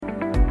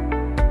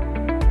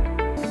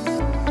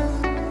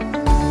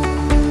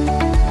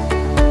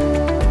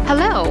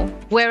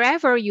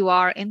wherever you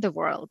are in the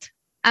world.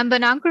 I'm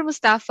Banangkur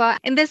Mustafa.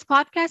 In this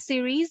podcast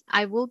series,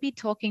 I will be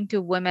talking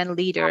to women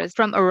leaders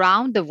from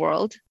around the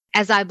world,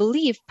 as I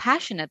believe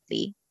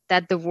passionately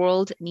that the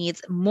world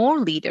needs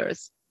more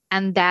leaders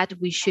and that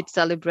we should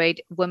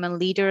celebrate women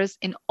leaders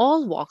in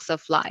all walks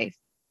of life,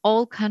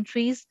 all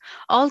countries,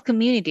 all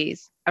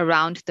communities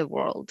around the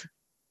world.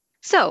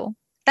 So,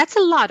 that's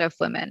a lot of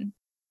women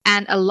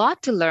and a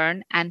lot to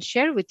learn and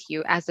share with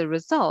you as a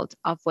result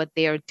of what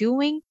they are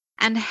doing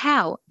and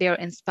how they are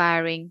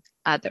inspiring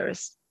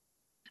others.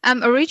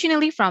 I'm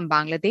originally from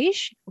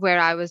Bangladesh, where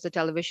I was a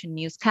television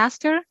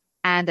newscaster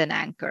and an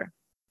anchor.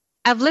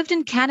 I've lived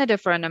in Canada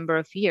for a number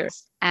of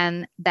years,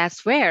 and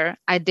that's where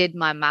I did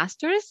my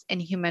master's in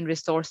human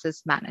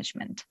resources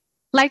management.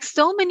 Like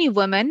so many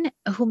women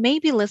who may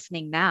be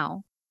listening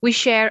now, we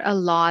share a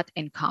lot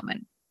in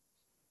common.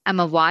 I'm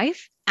a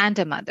wife and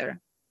a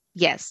mother.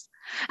 Yes,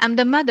 I'm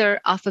the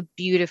mother of a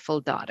beautiful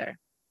daughter.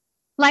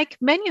 Like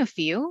many of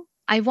you,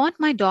 I want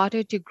my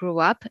daughter to grow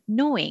up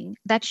knowing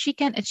that she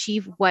can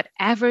achieve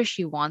whatever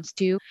she wants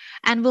to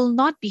and will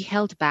not be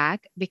held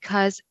back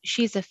because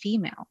she's a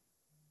female.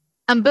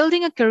 I'm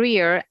building a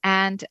career,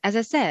 and as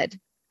I said,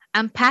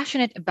 I'm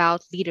passionate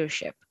about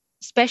leadership,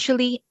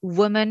 especially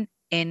women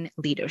in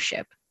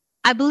leadership.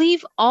 I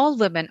believe all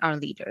women are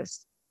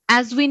leaders.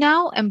 As we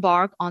now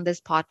embark on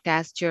this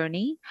podcast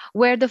journey,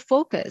 where the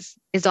focus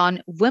is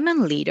on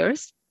women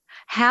leaders,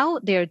 how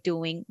they're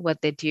doing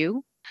what they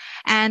do,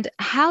 and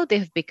how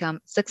they've become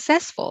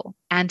successful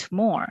and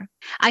more,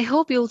 I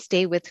hope you'll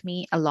stay with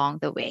me along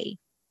the way.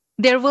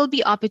 There will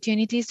be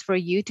opportunities for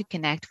you to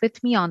connect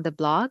with me on the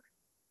blog,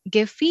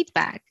 give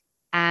feedback,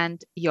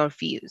 and your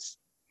views.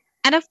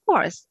 And of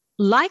course,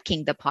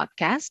 liking the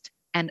podcast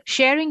and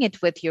sharing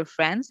it with your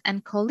friends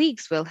and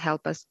colleagues will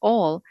help us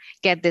all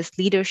get this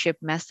leadership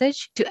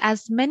message to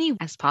as many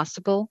as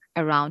possible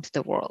around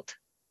the world.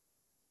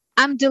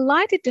 I'm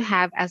delighted to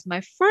have as my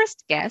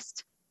first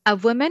guest a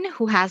woman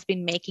who has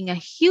been making a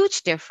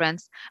huge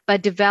difference by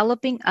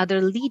developing other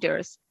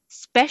leaders,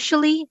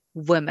 especially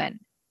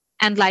women.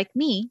 And like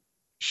me,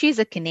 she's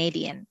a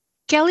Canadian.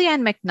 Kelly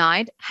Ann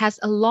McKnight has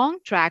a long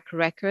track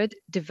record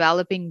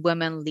developing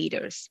women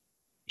leaders.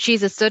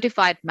 She's a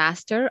certified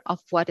master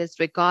of what is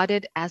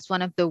regarded as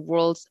one of the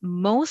world's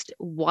most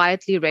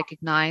widely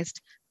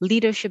recognized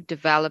leadership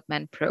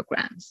development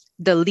programs,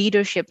 the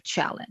Leadership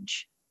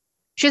Challenge.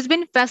 She's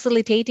been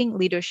facilitating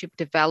leadership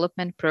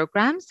development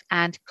programs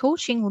and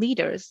coaching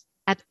leaders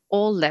at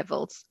all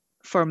levels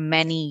for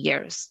many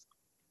years.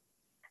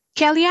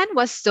 Kellyanne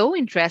was so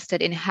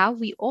interested in how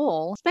we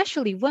all,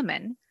 especially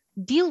women,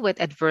 deal with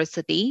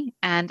adversity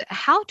and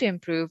how to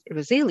improve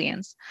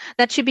resilience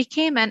that she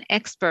became an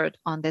expert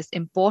on this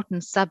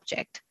important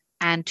subject,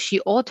 and she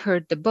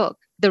authored the book,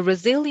 The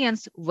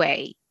Resilience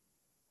Way.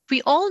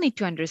 We all need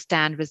to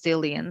understand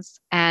resilience,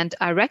 and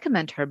I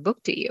recommend her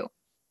book to you.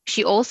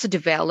 She also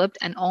developed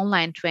an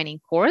online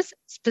training course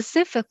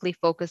specifically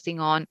focusing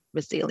on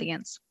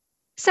resilience.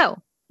 So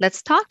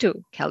let's talk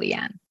to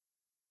Kellyanne.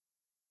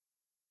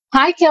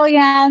 Hi,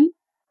 Kellyanne.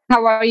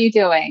 How are you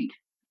doing?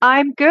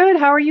 I'm good.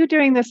 How are you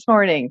doing this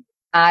morning?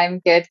 I'm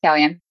good,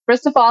 Kellyanne.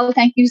 First of all,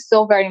 thank you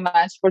so very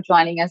much for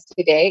joining us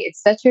today.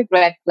 It's such a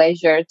great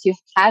pleasure to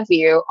have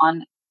you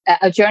on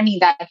a journey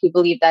that we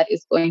believe that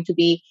is going to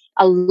be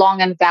a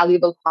long and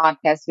valuable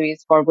podcast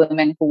series for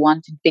women who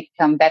want to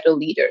become better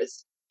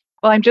leaders.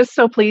 Well, I'm just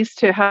so pleased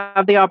to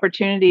have the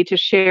opportunity to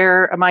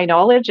share my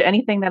knowledge.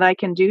 Anything that I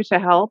can do to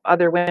help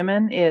other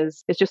women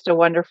is just a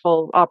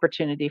wonderful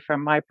opportunity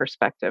from my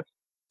perspective.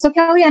 So,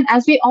 Kellyanne,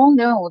 as we all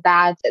know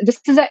that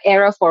this is an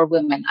era for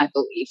women, I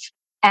believe.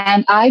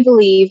 And I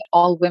believe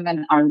all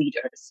women are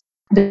leaders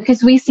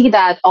because we see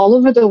that all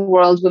over the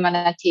world, women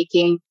are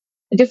taking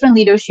different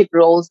leadership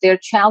roles. They're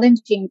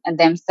challenging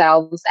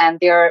themselves and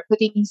they're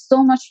putting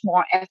so much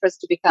more efforts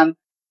to become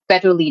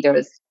better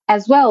leaders,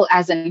 as well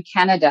as in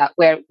Canada,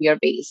 where we are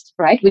based,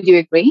 right? Would you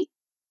agree?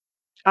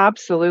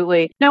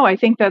 Absolutely. No, I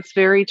think that's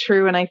very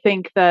true. And I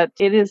think that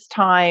it is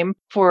time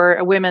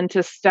for women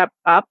to step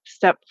up,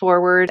 step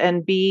forward,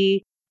 and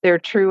be their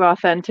true,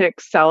 authentic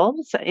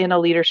selves in a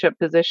leadership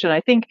position.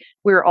 I think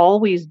we're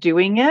always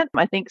doing it.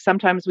 I think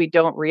sometimes we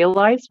don't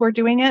realize we're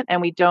doing it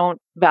and we don't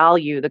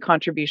value the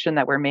contribution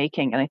that we're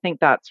making. And I think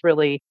that's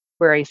really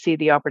where I see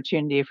the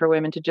opportunity for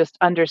women to just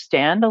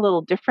understand a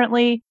little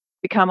differently,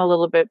 become a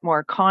little bit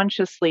more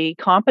consciously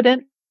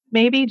competent,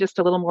 maybe just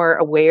a little more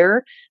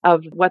aware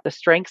of what the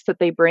strengths that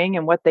they bring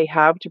and what they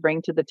have to bring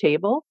to the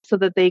table so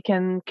that they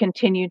can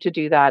continue to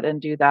do that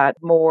and do that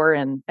more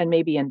and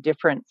maybe in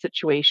different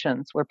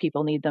situations where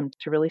people need them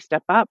to really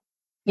step up.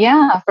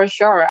 Yeah, for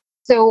sure.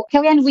 So,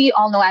 Kellyanne, we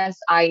all know, as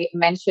I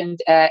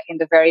mentioned in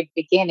the very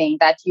beginning,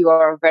 that you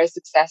are a very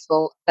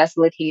successful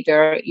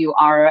facilitator, you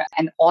are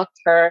an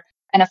author,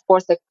 and of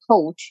course, a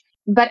coach.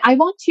 But I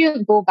want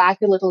to go back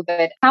a little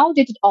bit. How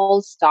did it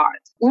all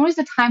start? When was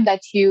the time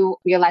that you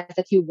realized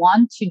that you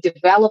want to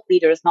develop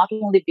leaders, not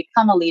only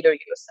become a leader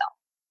yourself?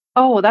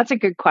 Oh, that's a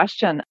good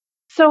question.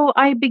 So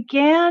I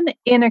began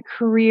in a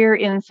career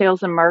in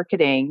sales and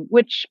marketing,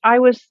 which I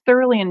was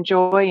thoroughly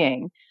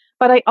enjoying.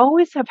 But I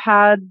always have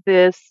had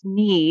this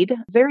need,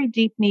 very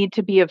deep need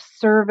to be of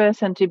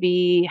service and to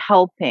be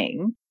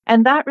helping.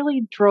 And that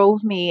really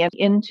drove me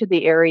into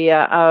the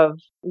area of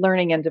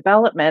learning and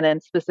development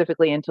and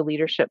specifically into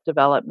leadership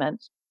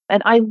development.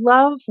 And I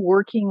love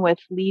working with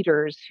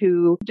leaders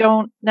who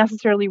don't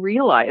necessarily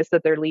realize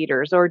that they're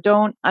leaders or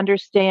don't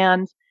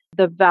understand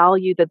the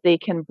value that they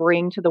can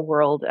bring to the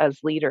world as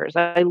leaders.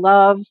 I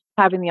love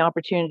having the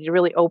opportunity to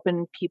really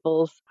open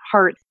people's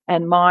hearts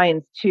and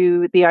minds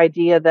to the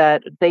idea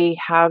that they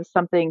have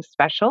something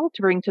special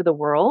to bring to the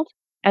world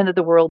and that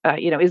the world,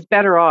 is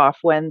better off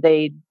when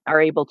they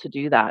are able to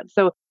do that.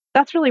 So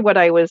that's really what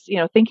I was,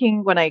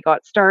 thinking when I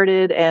got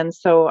started. And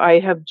so I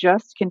have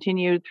just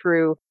continued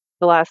through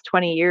the last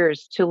 20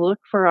 years to look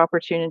for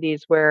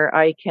opportunities where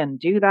I can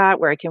do that,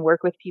 where I can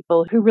work with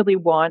people who really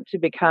want to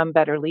become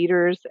better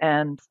leaders.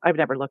 And I've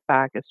never looked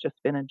back. It's just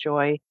been a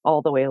joy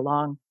all the way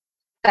along.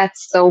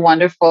 That's so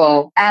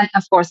wonderful. And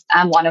of course,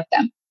 I'm one of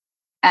them.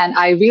 And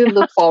I really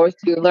look forward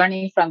to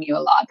learning from you a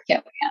lot,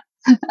 Kelly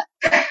Ann.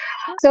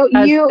 So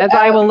as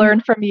I will learn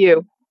from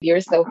you.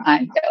 You're so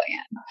kind, Kelly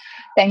Ann.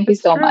 Thank you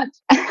so much.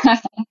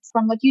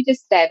 From what you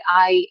just said,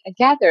 I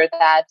gather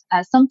that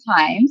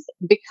sometimes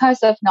because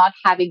of not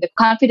having the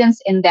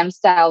confidence in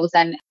themselves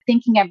and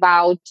thinking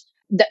about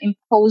the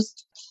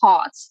imposed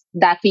thoughts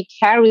that we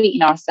carry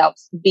in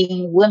ourselves,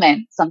 being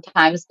women,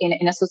 sometimes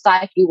in a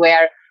society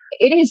where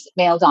it is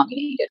male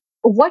dominated.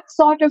 What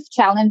sort of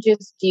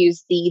challenges do you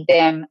see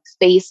them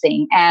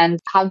facing and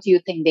how do you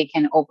think they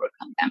can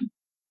overcome them?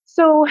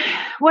 So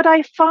what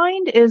I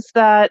find is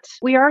that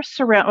we are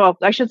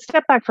I should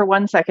step back for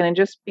 1 second and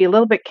just be a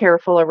little bit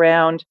careful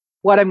around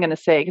what I'm going to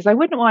say, because I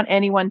wouldn't want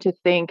anyone to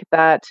think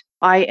that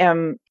I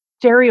am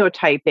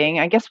stereotyping.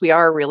 I guess we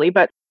are really,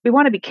 but we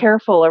want to be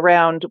careful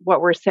around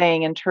what we're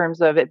saying in terms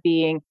of it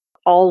being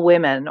all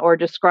women or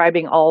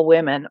describing all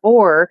women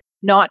or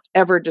not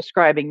ever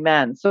describing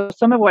men. So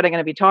some of what I'm going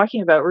to be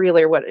talking about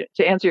really, or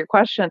to answer your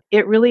question,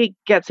 it really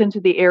gets into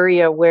the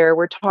area where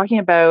we're talking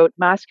about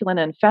masculine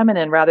and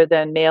feminine rather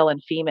than male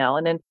and female.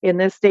 And in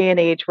this day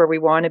and age where we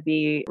want to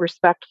be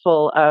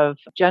respectful of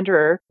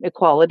gender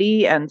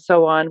equality and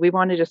so on, we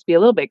want to just be a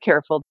little bit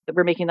careful that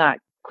we're making that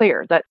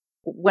clear, that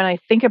when I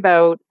think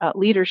about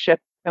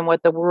leadership and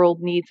what the world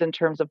needs in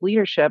terms of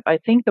leadership, I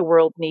think the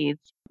world needs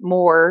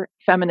more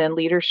feminine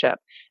leadership.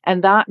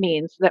 And that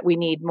means that we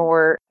need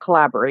more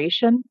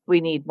collaboration.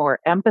 We need more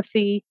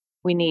empathy.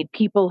 We need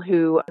people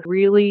who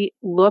really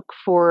look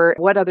for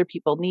what other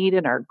people need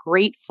and are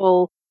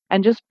grateful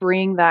and just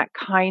bring that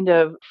kind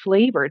of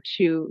flavor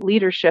to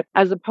leadership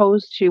as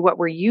opposed to what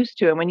we're used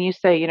to. And when you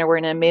say, we're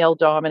in a male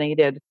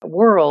dominated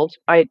world,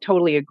 I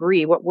totally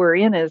agree. What we're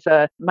in is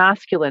a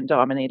masculine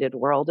dominated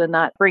world. And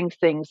that brings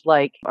things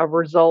like a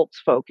results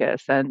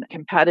focus and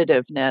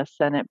competitiveness,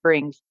 and it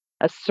brings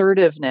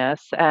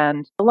assertiveness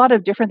and a lot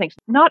of different things.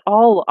 Not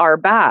all are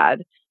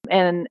bad.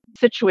 And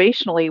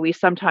situationally, we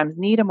sometimes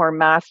need a more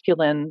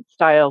masculine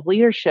style of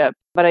leadership.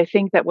 But I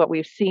think that what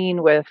we've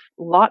seen with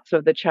lots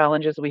of the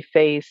challenges we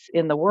face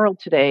in the world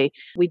today,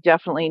 we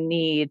definitely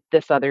need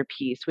this other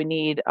piece. We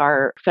need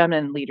our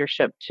feminine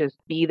leadership to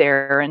be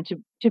there and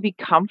to be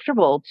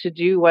comfortable to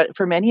do what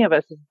for many of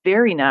us is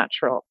very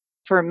natural.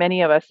 For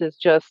many of us is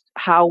just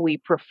how we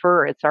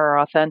prefer. It's our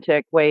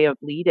authentic way of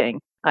leading.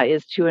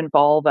 Is to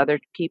involve other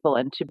people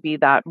and to be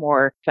that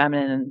more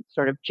feminine,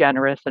 sort of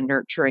generous and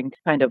nurturing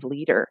kind of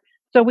leader.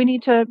 So we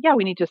need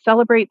to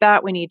celebrate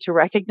that. We need to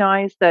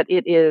recognize that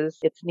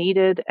it's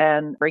needed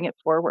and bring it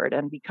forward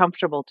and be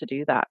comfortable to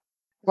do that.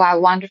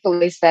 Wow,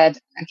 wonderfully said,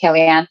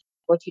 Kelly Ann.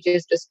 What you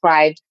just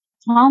described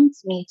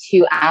prompts me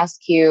to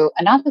ask you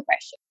another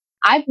question.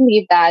 I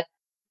believe that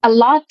a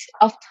lot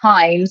of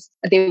times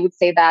they would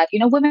say that,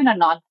 women are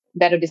not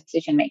better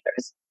decision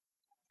makers.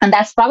 And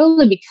that's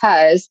probably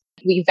because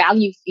we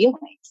value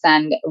feelings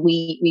and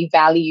we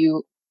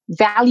value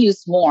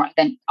values more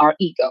than our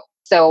ego.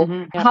 So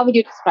how would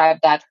you describe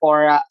that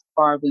for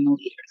women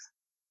leaders?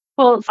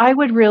 Well, I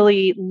would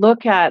really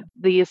look at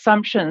the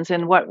assumptions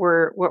and what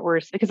we're,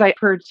 because I've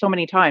heard so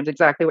many times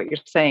exactly what you're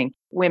saying.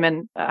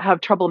 Women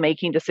have trouble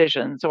making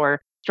decisions or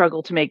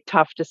struggle to make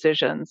tough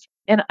decisions.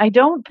 And I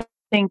don't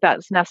think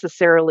that's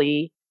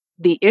necessarily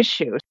the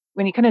issue.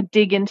 When you kind of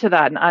dig into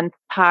that and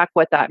unpack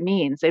what that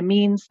means, it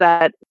means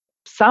that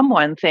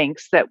someone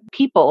thinks that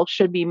people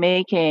should be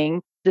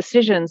making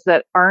decisions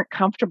that aren't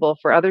comfortable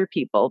for other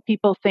people.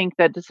 People think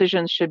that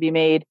decisions should be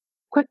made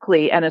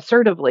quickly and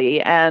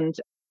assertively and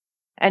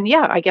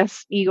I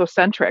guess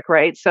egocentric,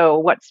 right? So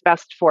what's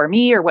best for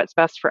me or what's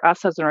best for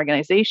us as an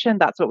organization,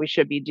 that's what we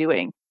should be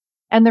doing.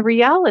 And the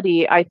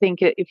reality, I think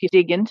if you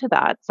dig into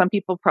that, some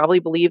people probably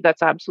believe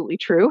that's absolutely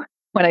true.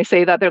 When I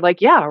say that, they're like,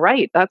 yeah,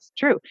 right, that's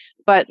true.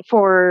 But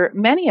for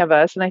many of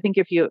us, and I think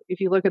if you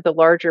look at the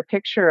larger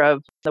picture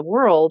of the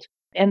world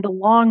and the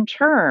long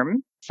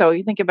term, so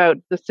you think about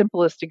the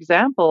simplest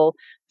example,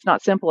 it's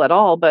not simple at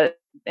all, but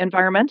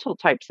environmental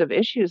types of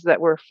issues that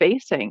we're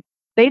facing,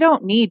 they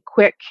don't need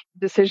quick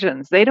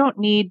decisions. They don't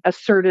need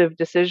assertive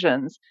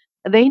decisions.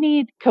 they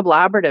need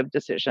collaborative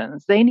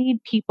decisions. They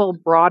need people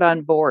brought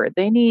on board.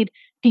 They need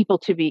people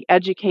to be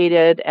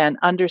educated and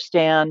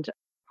understand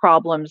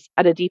problems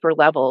at a deeper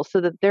level so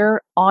that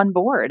they're on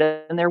board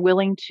and they're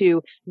willing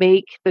to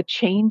make the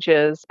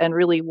changes and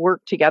really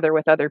work together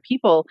with other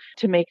people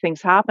to make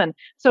things happen.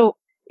 So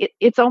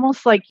it's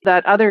almost like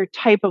that other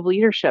type of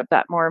leadership,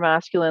 that more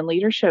masculine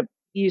leadership.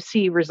 You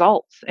see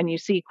results and you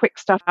see quick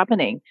stuff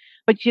happening,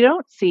 but you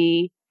don't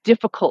see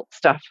difficult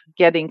stuff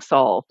getting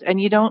solved,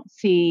 and you don't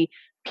see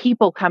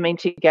people coming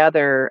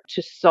together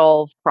to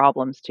solve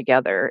problems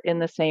together in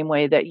the same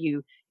way that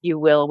you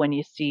will when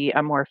you see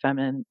a more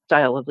feminine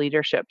style of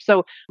leadership.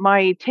 So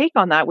my take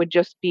on that would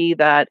just be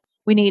that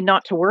we need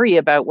not to worry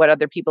about what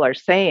other people are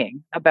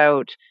saying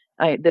about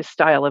this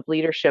style of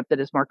leadership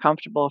that is more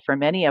comfortable for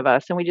many of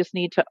us. And we just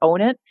need to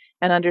own it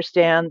and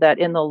understand that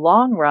in the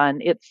long run,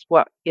 it's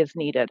what is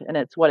needed and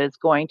it's what is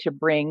going to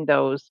bring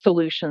those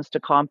solutions to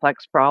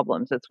complex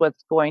problems. It's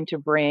what's going to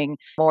bring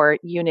more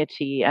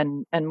unity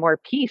and more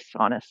peace,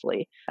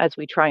 honestly, as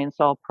we try and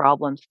solve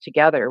problems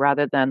together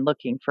rather than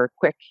looking for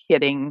quick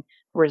hitting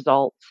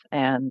results.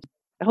 And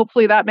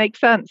hopefully that makes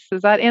sense.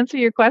 Does that answer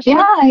your question?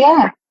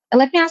 Yeah.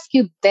 Let me ask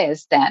you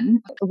this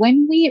then.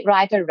 When we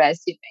write a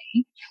resume,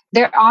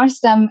 there are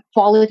some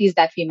qualities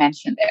that we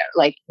mentioned there,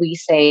 like we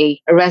say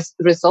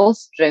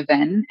results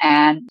driven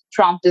and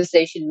prompt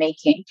decision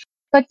making,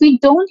 but we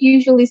don't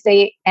usually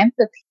say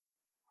empathy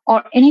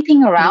or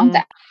anything around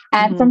that.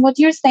 And from what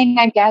you're saying,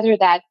 I gather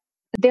that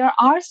there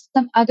are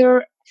some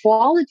other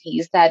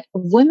qualities that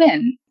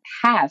women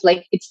have,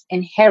 like it's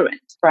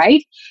inherent,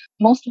 right?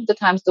 Most of the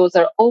times those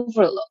are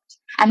overlooked.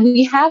 And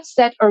we have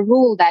set a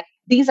rule that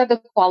these are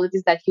the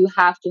qualities that you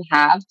have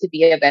to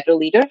be a better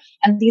leader.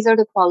 And these are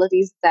the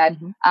qualities that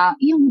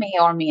you may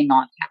or may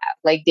not have.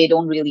 Like they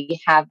don't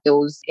really have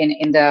those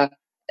in the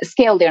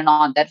scale, they're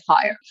not that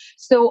higher.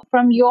 So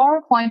from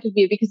your point of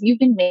view, because you've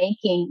been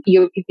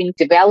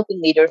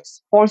developing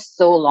leaders for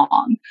so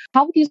long,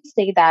 how would you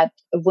say that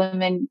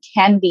women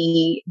can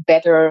be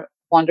better,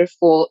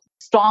 wonderful,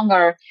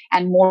 stronger,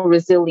 and more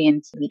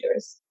resilient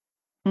leaders?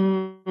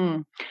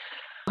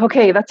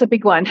 Okay, that's a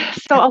big one.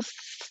 So I'll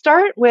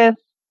start with,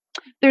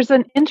 there's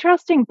an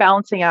interesting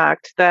balancing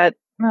act that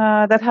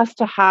has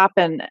to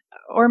happen,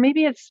 or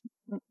maybe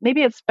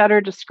it's better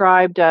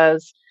described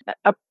as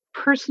a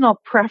personal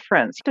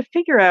preference to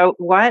figure out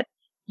what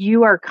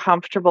you are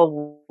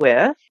comfortable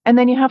with, and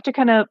then you have to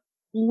kind of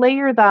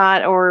layer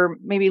that, or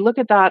maybe look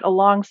at that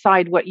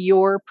alongside what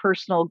your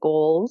personal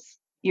goals,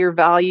 your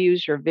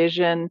values, your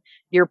vision,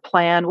 your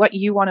plan, what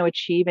you want to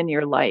achieve in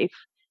your life,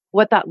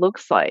 what that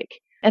looks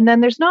like. And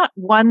then there's not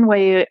one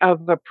way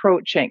of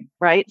approaching,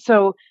 right?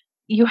 So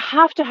you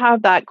have to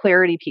have that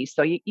clarity piece.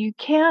 So you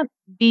can't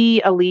be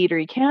a leader.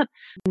 You can't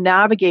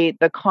navigate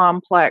the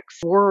complex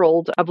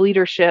world of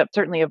leadership,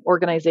 certainly of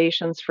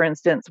organizations, for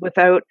instance,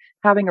 without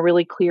having a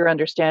really clear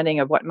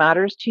understanding of what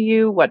matters to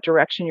you, what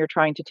direction you're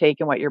trying to take,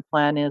 and what your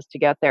plan is to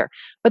get there.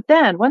 But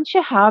then once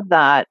you have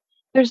that,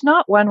 there's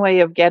not one way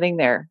of getting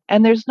there.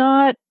 And there's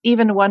not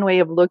even one way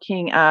of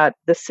looking at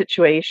the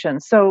situation.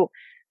 So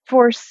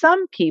for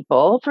some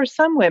people, for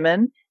some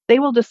women, they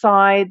will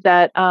decide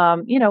that,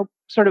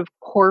 sort of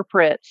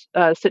corporate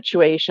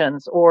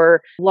situations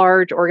or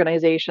large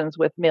organizations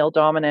with male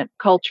dominant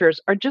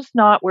cultures are just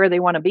not where they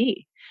want to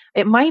be.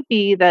 It might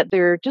be that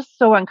they're just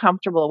so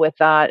uncomfortable with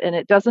that and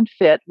it doesn't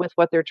fit with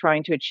what they're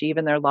trying to achieve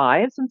in their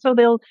lives. And so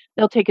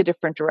they'll take a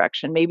different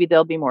direction. Maybe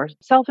they'll be more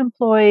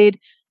self-employed.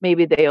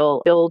 Maybe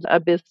they'll build a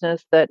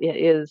business that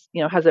is,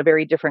 has a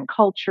very different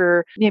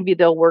culture. Maybe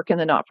they'll work in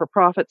the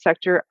not-for-profit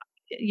sector.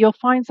 You'll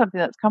find something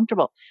that's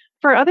comfortable.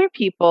 For other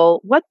people,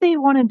 what they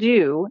want to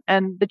do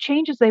and the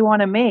changes they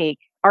want to make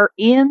are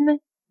in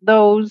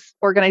those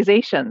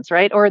organizations,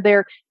 right? Or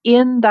they're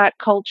in that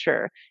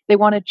culture. They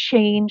want to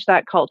change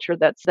that culture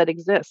that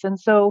exists. And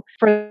so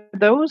for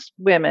those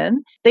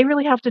women, they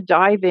really have to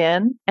dive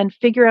in and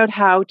figure out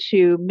how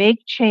to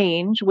make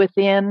change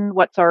within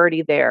what's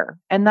already there.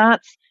 And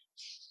that's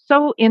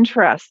so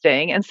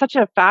interesting and such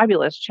a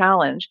fabulous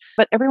challenge,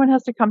 but everyone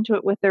has to come to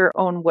it with their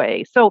own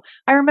way. So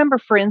I remember,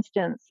 for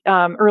instance,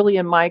 early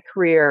in my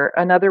career,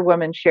 another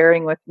woman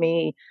sharing with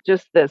me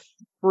just this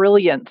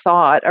brilliant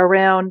thought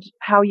around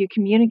how you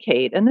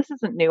communicate. And this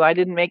isn't new. I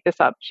didn't make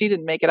this up. She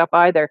didn't make it up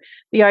either.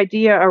 The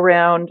idea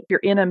around you're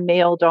in a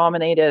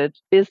male-dominated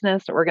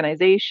business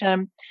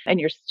organization and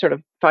you're sort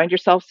of find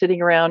yourself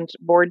sitting around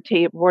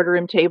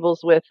boardroom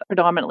tables with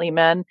predominantly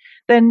men,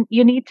 then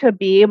you need to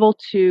be able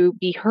to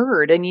be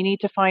heard and you need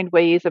to find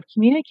ways of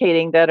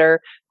communicating that are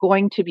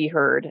going to be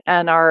heard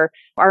and are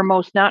our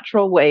most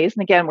natural ways.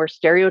 And again, we're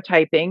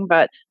stereotyping,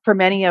 but for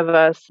many of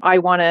us, I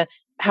want to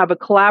have a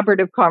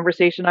collaborative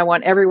conversation. I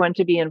want everyone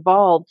to be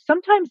involved.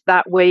 Sometimes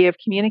that way of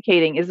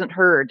communicating isn't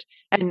heard.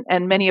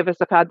 And many of us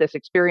have had this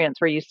experience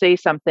where you say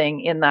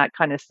something in that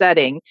kind of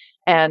setting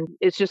and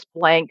it's just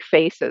blank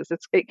faces.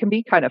 It can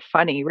be kind of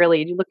funny,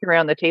 really. You look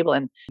around the table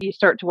and you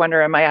start to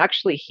wonder, am I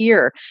actually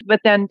here? But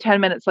then 10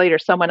 minutes later,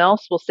 someone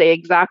else will say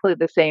exactly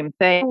the same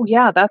thing. Oh,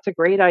 yeah, that's a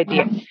great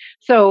idea.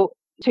 So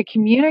to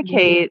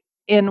communicate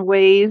in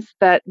ways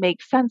that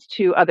make sense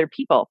to other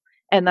people.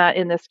 And that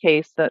in this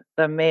case,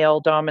 the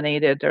male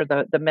dominated or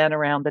the men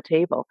around the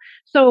table.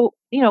 So,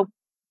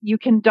 you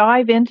can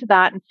dive into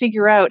that and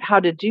figure out how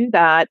to do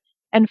that.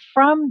 And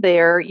from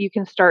there, you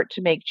can start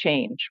to make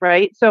change,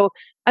 right? So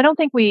I don't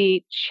think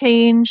we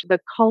change the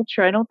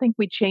culture. I don't think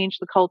we change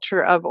the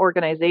culture of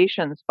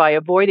organizations by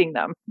avoiding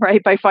them,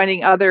 right? By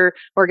finding other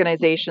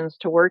organizations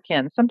to work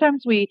in.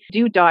 Sometimes we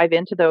do dive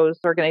into those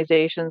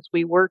organizations.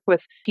 We work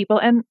with people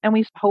and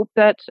we hope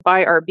that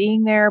by our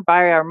being there,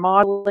 by our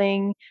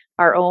modeling,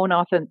 our own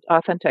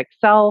authentic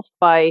self,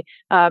 by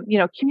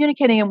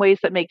communicating in ways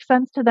that make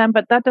sense to them,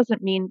 but that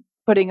doesn't mean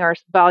putting our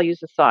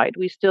values aside.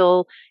 We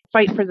still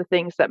fight for the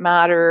things that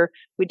matter.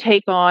 We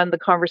take on the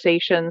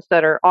conversations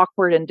that are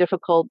awkward and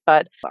difficult,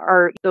 but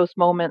are those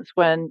moments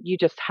when you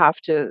just have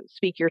to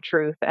speak your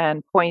truth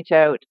and point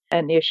out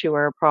an issue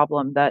or a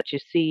problem that you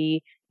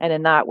see. And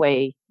in that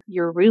way,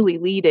 you're really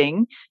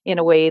leading in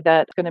a way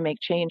that's going to make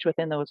change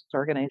within those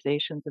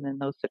organizations and in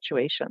those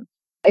situations.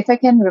 If I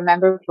can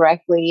remember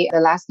correctly, the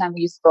last time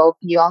you spoke,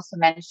 you also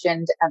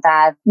mentioned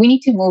that we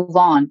need to move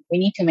on. We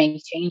need to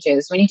make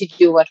changes. We need to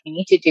do what we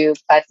need to do,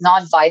 but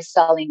not by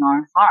selling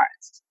our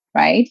hearts,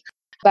 right?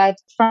 But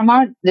from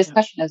our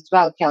discussion as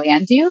well, Kelly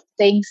Ann, do you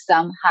think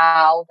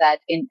somehow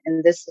that in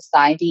this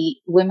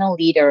society, women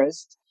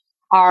leaders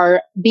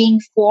are being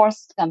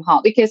forced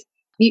somehow? Because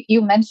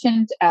you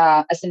mentioned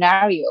a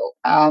scenario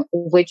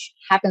which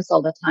happens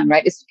all the time,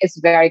 right? It's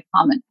very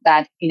common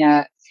that in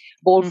a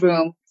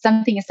boardroom,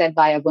 something is said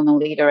by a woman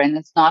leader and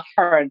it's not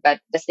heard,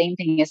 but the same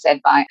thing is said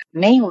by a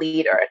male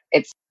leader.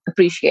 It's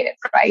appreciated,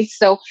 right?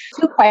 So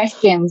 2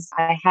 questions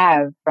I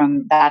have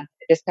from that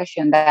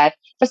discussion that,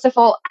 first of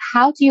all,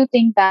 how do you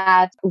think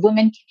that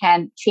women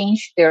can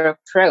change their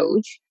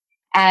approach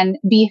and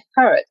be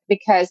heard?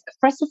 Because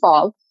first of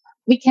all,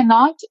 we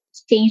cannot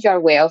change our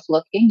way of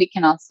looking. We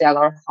cannot sell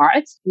our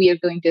hearts. We are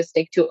going to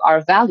stick to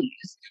our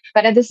values.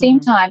 But at the same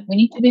time, we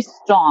need to be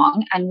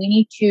strong and we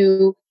need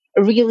to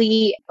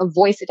really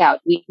voice it out.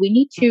 We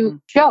need to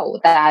show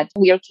that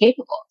we are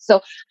capable.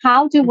 So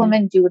how do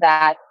women do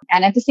that?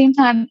 And at the same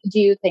time, do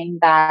you think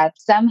that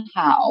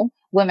somehow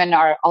women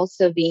are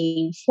also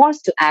being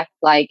forced to act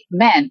like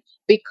men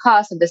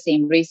because of the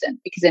same reason?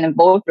 Because in a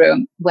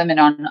boardroom, women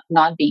are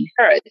not being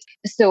heard.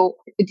 So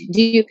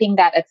do you think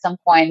that at some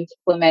point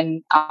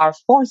women are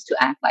forced to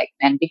act like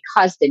men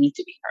because they need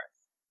to be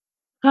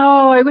heard?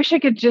 Oh, I wish I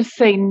could just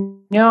say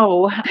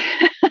no.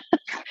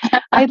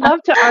 I'd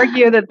love to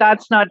argue that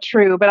that's not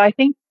true, but I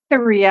think the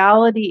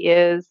reality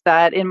is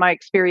that in my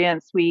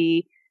experience,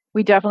 we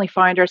definitely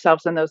find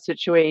ourselves in those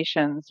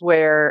situations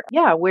where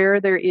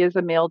there is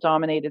a male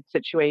dominated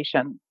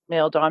situation,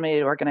 male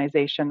dominated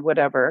organization,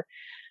 whatever.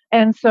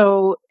 And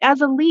so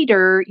as a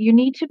leader, you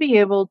need to be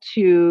able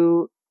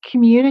to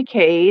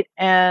communicate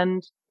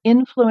and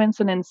influence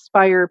and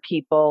inspire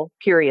people,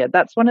 period.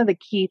 That's one of the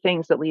key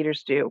things that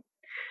leaders do.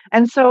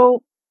 And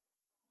so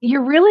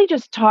you're really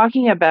just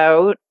talking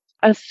about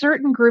a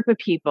certain group of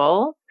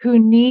people who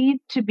need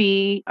to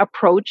be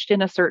approached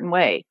in a certain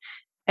way.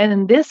 And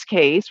in this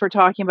case, we're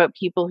talking about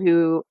people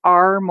who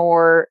are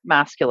more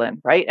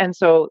masculine, right? And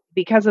so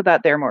because of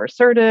that, they're more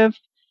assertive.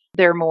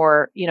 They're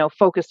more,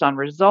 focused on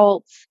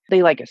results.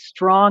 They like a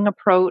strong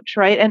approach,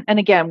 right? And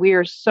again, we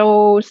are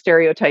so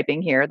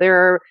stereotyping here. There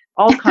are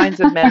all kinds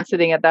of men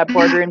sitting at that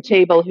boardroom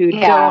table who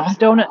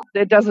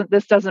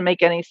this doesn't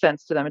make any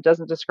sense to them. It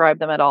doesn't describe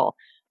them at all.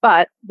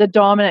 But the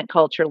dominant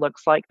culture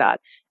looks like that.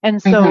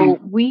 And so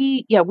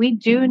we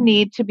do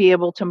need to be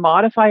able to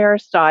modify our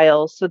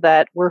styles so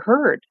that we're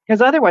heard. Because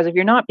otherwise, if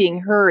you're not being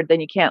heard, then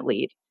you can't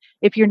lead.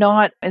 If you're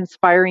not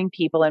inspiring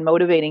people and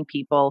motivating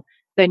people,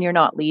 then you're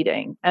not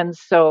leading. And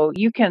so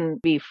you can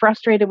be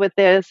frustrated with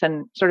this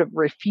and sort of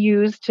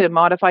refuse to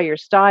modify your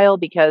style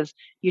because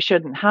you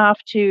shouldn't have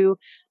to,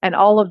 and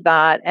all of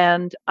that.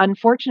 And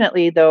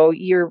unfortunately, though,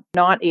 you're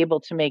not able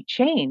to make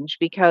change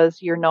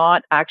because you're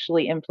not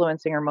actually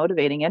influencing or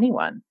motivating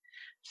anyone.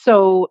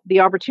 So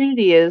the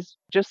opportunity is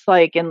just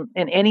like in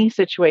any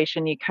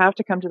situation, you have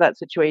to come to that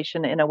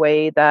situation in a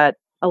way that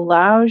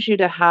allows you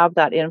to have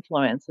that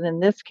influence. And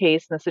in this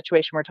case, in the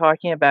situation we're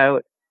talking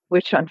about,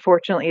 which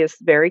unfortunately is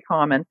very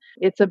common,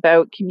 it's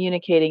about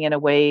communicating in a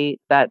way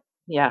that,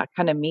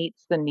 kind of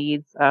meets the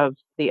needs of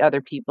the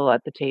other people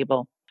at the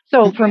table.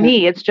 So for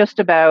me, it's just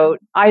about,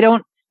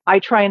 I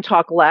try and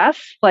talk less.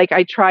 Like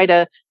I try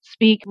to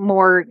speak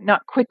more,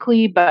 not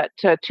quickly, but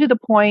to the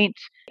point.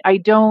 I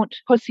don't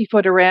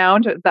pussyfoot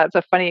around. That's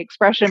a funny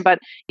expression, but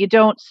you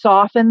don't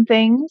soften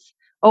things.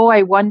 Oh,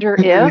 I wonder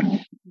if.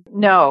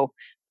 No,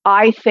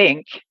 I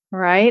think,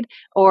 right?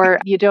 Or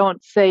you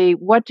don't say,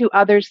 what do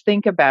others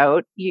think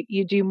about?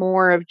 You do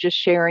more of just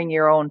sharing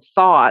your own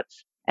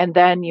thoughts. And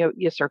then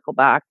you circle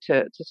back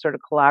to sort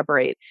of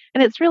collaborate.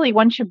 And it's really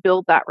once you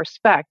build that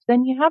respect,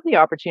 then you have the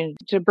opportunity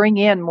to bring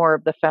in more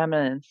of the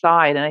feminine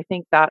side. And I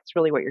think that's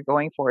really what you're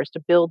going for, is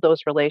to build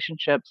those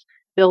relationships,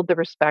 build the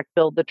respect,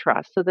 build the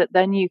trust, so that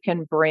then you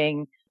can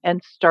bring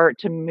and start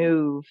to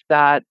move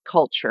that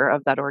culture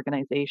of that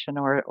organization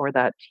or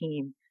that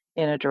team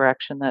in a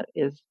direction that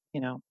is,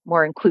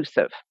 more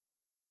inclusive.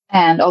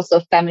 and also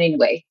feminine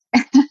way.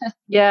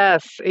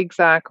 Yes,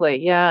 exactly.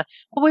 Yeah.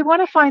 Well, we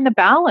want to find the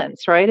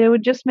balance, right? It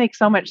would just make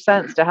so much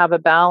sense to have a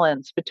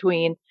balance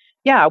between,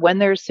 yeah, when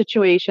there's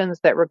situations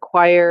that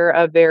require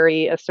a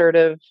very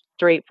assertive,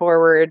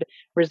 straightforward,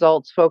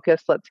 results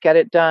focused, let's get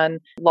it done,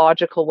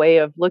 logical way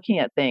of looking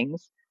at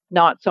things,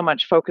 not so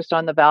much focused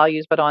on the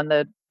values, but on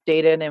the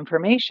data and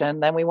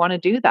information, then we want to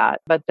do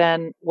that. But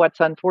then what's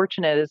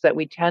unfortunate is that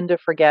we tend to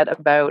forget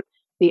about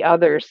the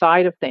other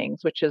side of things,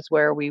 which is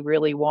where we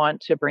really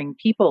want to bring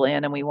people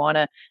in and we want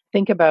to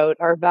think about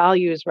our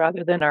values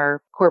rather than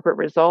our corporate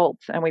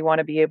results. And we want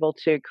to be able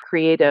to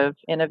creative,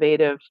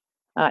 innovative,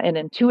 and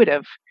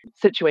intuitive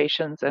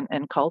situations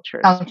and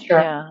cultures. Culture.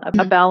 Yeah,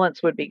 a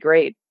balance would be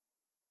great.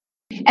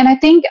 And I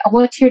think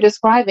what you're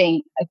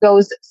describing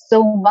goes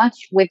so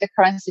much with the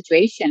current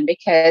situation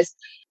because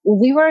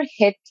we were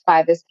hit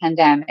by this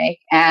pandemic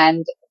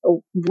and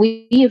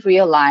we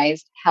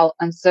realized how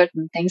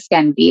uncertain things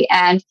can be.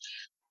 And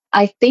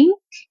I think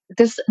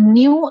this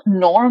new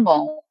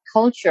normal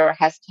culture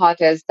has taught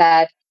us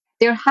that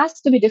there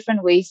has to be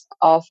different ways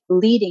of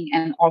leading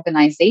an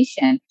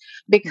organization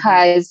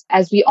because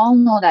as we all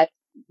know that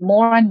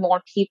more and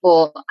more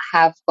people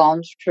have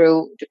gone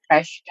through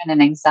depression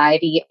and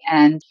anxiety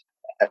and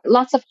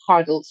lots of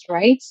hurdles,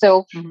 right?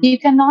 So you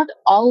cannot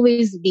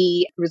always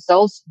be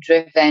results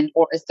driven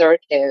or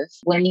assertive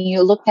when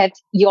you look at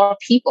your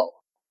people,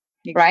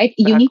 right?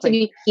 You need to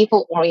Exactly. be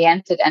people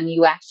oriented and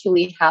you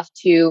actually have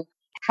to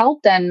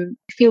help them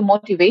feel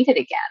motivated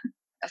again,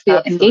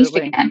 feel engaged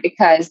Absolutely. again,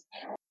 because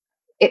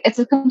it's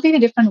a completely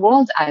different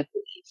world, I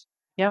believe.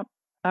 Yep,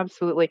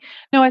 absolutely.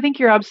 No, I think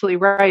you're absolutely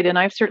right. And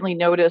I've certainly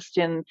noticed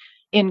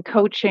in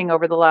coaching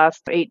over the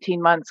last 18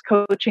 months,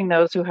 coaching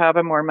those who have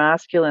a more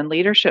masculine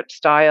leadership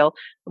style,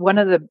 one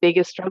of the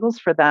biggest struggles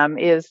for them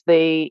is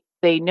they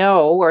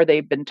know or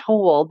they've been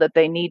told that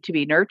they need to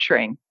be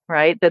nurturing,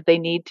 right? That they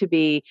need to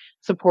be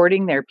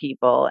supporting their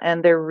people.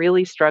 And they're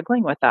really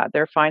struggling with that.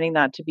 They're finding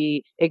that to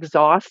be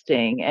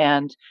exhausting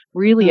and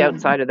really Mm.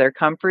 outside of their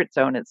comfort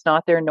zone. It's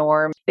not their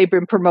norm. They've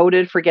been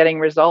promoted for getting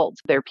results.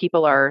 Their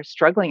people are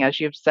struggling, as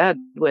you've said,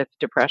 with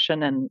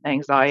depression and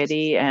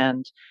anxiety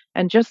and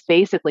just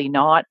basically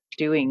not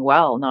doing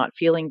well, not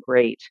feeling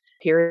great,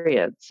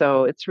 period.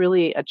 So it's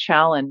really a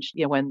challenge,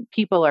 when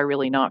people are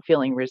really not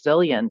feeling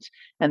resilient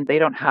and they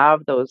don't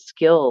have those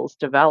skills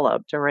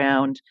developed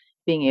around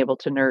being able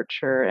to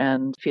nurture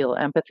and feel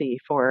empathy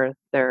for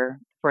their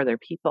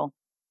people.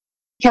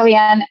 Kelly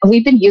Ann,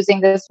 we've been using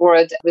this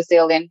word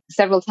resilient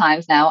several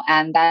times now,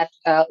 and that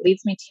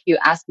leads me to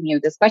asking you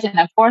this question.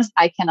 Of course,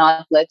 I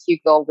cannot let you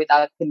go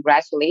without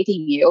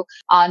congratulating you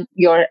on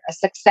your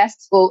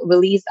successful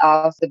release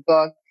of the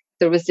book,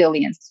 The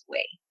Resilience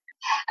Way.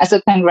 So,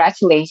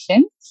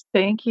 congratulations.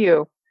 Thank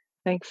you.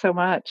 Thanks so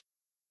much.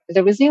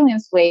 The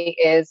Resilience Way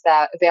is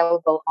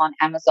available on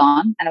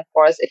Amazon, and of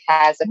course, it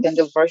has a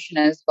Kindle version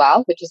as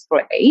well, which is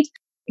great.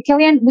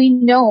 Kellyanne, we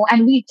know,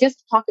 and we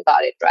just talked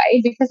about it,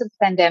 right? Because of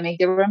the pandemic,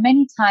 there were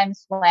many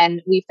times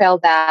when we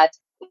felt that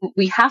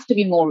we have to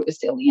be more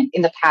resilient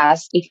in the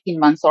past 18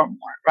 months or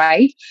more,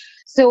 right?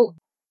 So,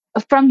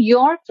 from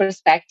your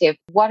perspective,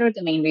 what are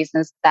the main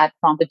reasons that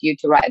prompted you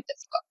to write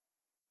this book?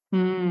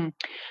 Mm.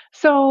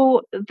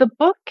 So the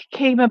book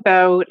came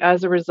about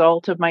as a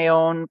result of my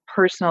own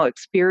personal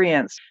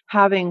experience,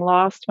 having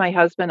lost my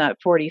husband at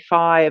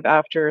 45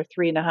 after a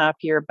 3.5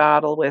 year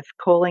battle with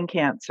colon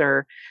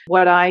cancer.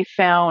 What I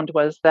found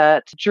was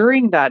that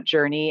during that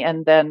journey,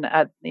 and then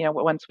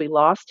once we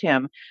lost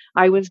him,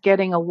 I was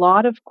getting a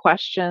lot of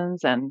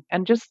questions and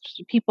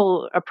just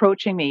people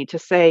approaching me to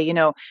say,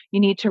 you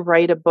need to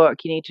write a book,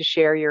 you need to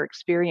share your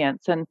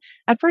experience. And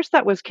at first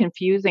that was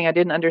confusing. I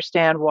didn't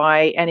understand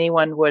why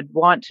anyone would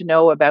want to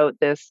know about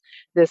this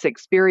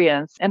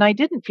experience. And I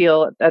didn't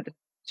feel at the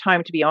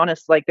time, to be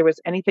honest, like there was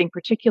anything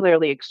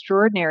particularly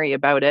extraordinary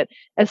about it,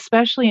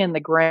 especially in the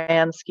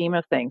grand scheme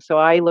of things. So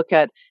I look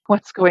at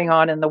what's going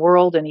on in the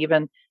world, and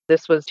even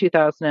this was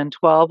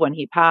 2012 when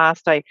he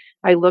passed. I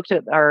looked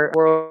at our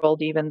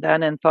world even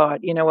then and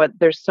thought, you know what,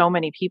 there's so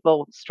many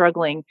people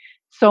struggling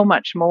so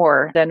much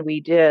more than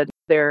we did.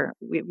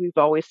 We've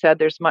always said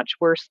there's much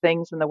worse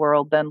things in the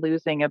world than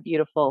losing a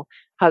beautiful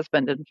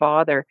husband and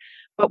father.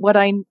 But what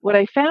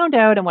I found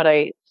out and what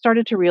I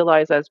started to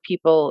realize as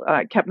people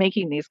kept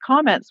making these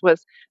comments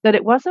was that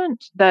it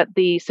wasn't that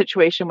the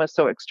situation was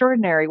so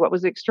extraordinary. What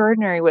was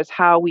extraordinary was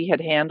how we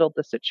had handled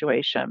the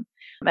situation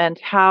and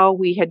how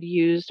we had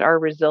used our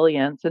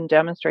resilience and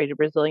demonstrated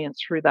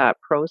resilience through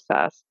that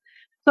process.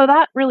 So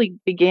that really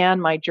began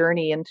my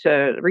journey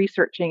into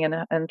researching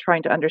and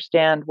trying to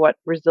understand what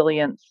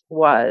resilience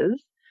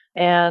was.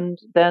 And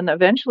then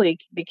eventually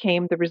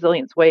became the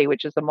Resilience Way,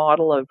 which is a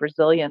model of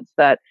resilience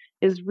that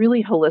is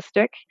really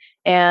holistic.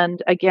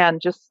 And again,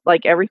 just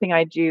like everything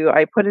I do,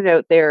 I put it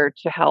out there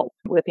to help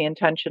with the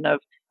intention of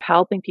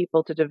helping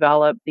people to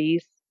develop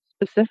these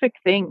specific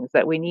things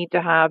that we need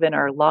to have in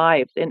our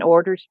lives in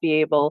order to be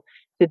able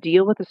to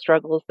deal with the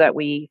struggles that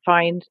we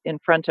find in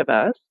front of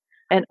us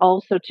and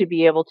also to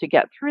be able to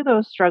get through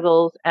those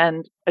struggles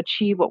and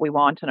achieve what we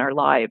want in our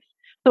lives.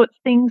 So it's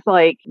things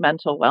like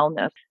mental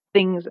wellness,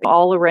 things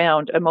all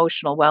around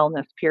emotional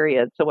wellness,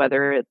 period. So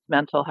whether it's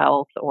mental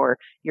health or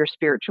your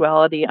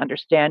spirituality,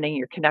 understanding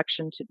your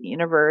connection to the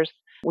universe,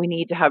 we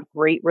need to have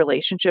great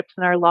relationships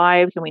in our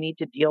lives, and we need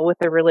to deal with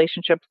the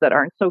relationships that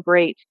aren't so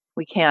great.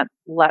 We can't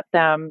let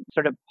them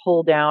sort of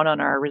pull down on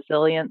our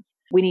resilience.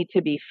 We need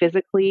to be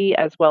physically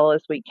as well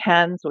as we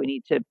can. So we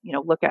need to,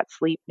 look at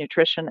sleep,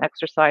 nutrition,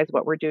 exercise,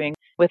 what we're doing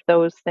with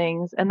those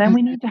things. And then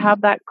we need to Mhm.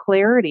 have that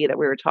clarity that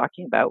we were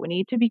talking about. We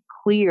need to be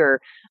clear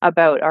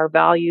about our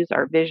values,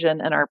 our vision,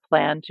 and our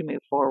plan to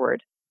move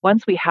forward.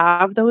 Once we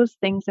have those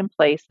things in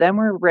place, then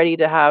we're ready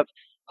to have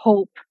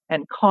hope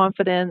and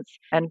confidence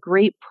and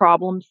great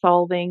problem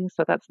solving.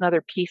 So that's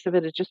another piece of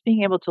it, is just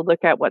being able to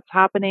look at what's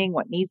happening,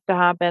 what needs to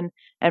happen,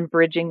 and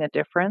bridging the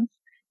difference.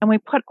 And we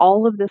put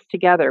all of this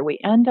together, we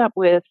end up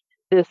with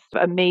this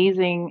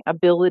amazing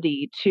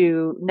ability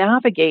to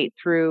navigate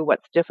through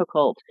what's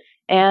difficult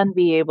and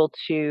be able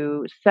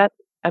to set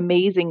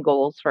amazing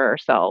goals for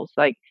ourselves.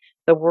 Like,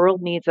 the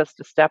world needs us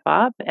to step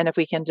up, and if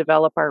we can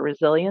develop our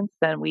resilience,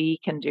 then we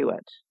can do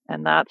it.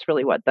 And that's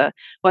really what the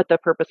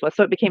purpose was.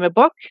 So it became a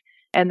book,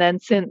 and then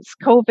since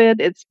COVID,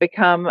 it's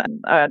become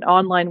an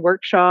online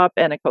workshop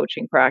and a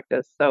coaching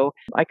practice. So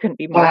I couldn't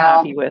be more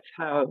happy Wow.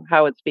 with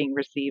how it's being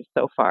received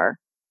so far.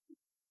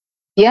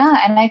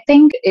 Yeah, and I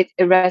think it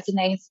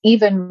resonates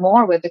even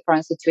more with the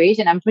current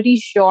situation. I'm pretty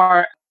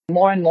sure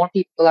more and more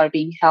people are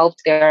being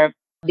helped. They're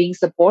being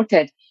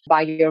supported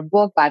by your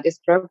book, by this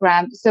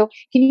program. So,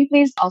 can you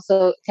please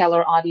also tell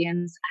our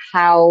audience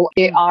how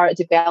they are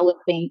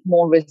developing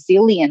more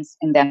resilience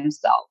in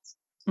themselves?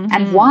 And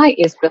Mm-hmm. why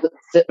is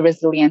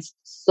resilience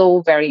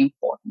so very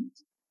important?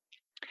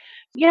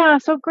 Yeah,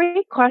 so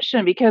great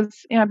question,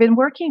 because I've been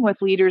working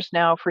with leaders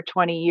now for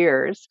 20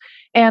 years,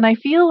 and I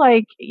feel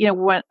like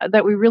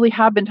that we really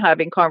have been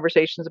having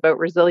conversations about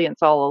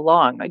resilience all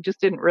along. I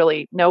just didn't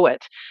really know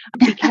it,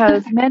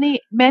 because many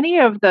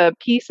of the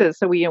pieces.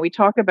 So we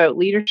talk about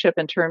leadership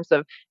in terms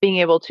of being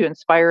able to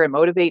inspire and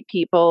motivate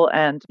people,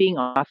 and being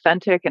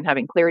authentic and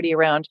having clarity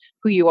around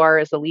who you are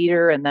as a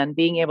leader, and then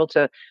being able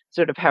to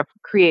sort of have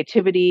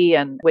creativity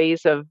and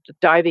ways of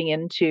diving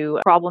into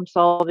problem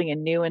solving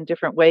in new and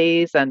different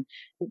ways, and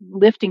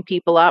lifting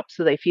people up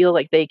so they feel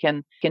like they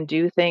can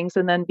do things,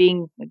 and then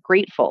being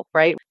grateful,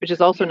 right? Which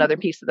is also another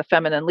piece of the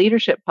feminine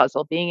leadership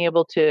puzzle, being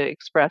able to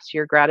express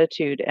your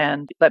gratitude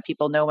and let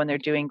people know when they're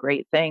doing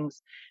great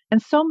things.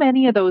 And so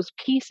many of those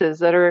pieces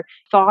that are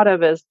thought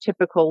of as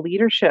typical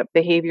leadership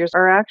behaviors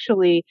are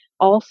actually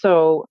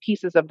also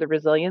pieces of the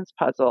resilience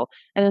puzzle,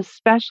 and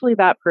especially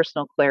that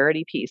personal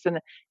clarity piece. And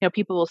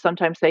people will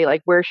sometimes say,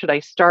 like, where should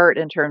I start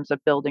in terms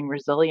of building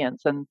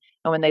resilience? And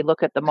when they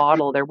look at the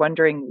model, they're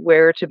wondering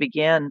where to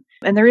begin.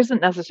 And there isn't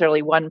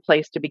necessarily one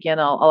place to begin.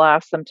 I'll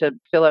ask them to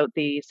fill out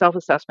the self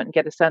assessment and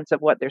get a sense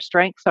of what their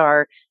strengths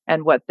are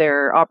and what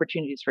their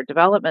opportunities for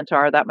development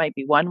are. That might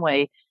be one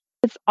way.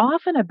 It's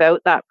often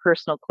about that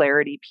personal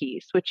clarity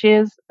piece, which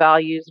is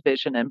values,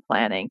 vision, and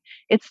planning.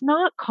 It's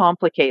not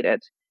complicated.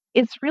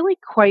 It's really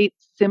quite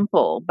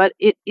simple, but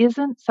it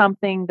isn't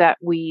something that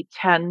we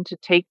tend to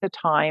take the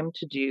time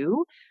to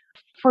do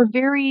for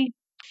very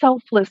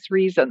selfless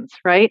reasons,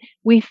 right?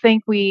 We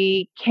think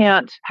we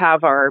can't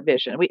have our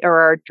vision,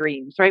 or our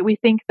dreams, right? We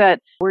think that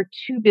we're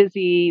too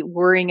busy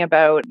worrying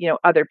about,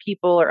 other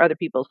people or other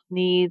people's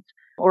needs,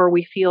 or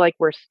we feel like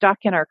we're stuck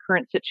in our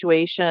current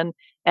situation.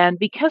 And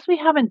because we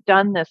haven't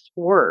done this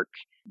work,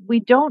 we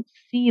don't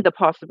see the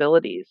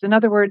possibilities. In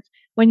other words,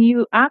 when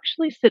you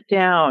actually sit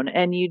down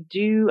and you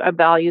do a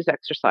values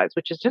exercise,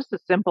 which is just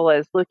as simple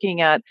as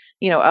looking at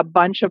a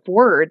bunch of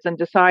words and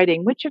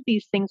deciding which of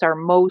these things are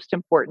most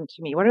important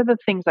to me. What are the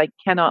things I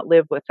cannot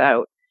live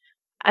without?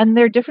 And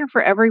they're different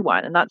for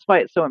everyone. And that's why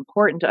it's so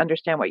important to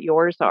understand what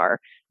yours are.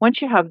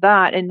 Once you have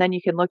that, and then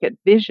you can look at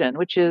vision,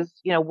 which is,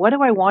 what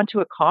do I want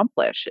to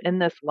accomplish in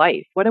this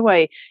life? What do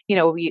I,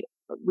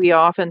 we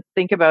often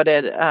think about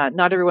it.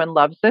 Not everyone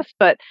loves this,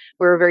 but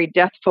we're a very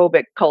death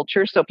phobic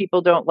culture. So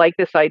people don't like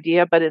this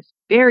idea, but it's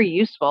very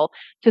useful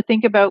to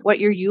think about what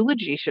your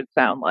eulogy should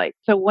sound like.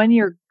 So when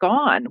you're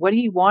gone, what do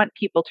you want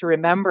people to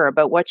remember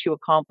about what you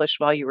accomplished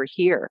while you were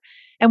here?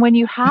 And when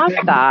you have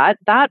that,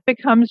 that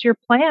becomes your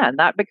plan.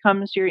 That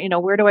becomes your,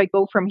 where do I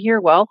go from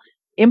here? Well,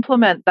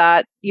 implement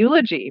that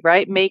eulogy,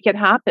 right? Make it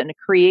happen.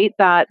 Create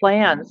that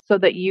plan so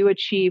that you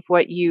achieve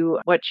what you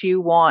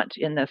want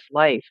in this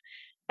life.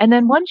 And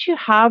then once you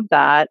have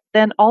that,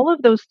 then all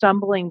of those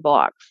stumbling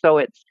blocks. So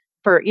it's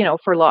for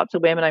lots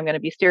of women, I'm going to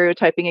be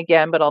stereotyping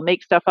again, but I'll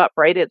make stuff up,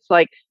 right? It's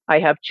like, I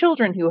have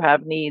children who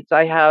have needs.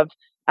 I have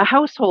a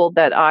household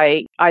that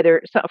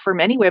so for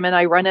many women,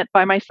 I run it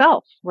by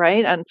myself,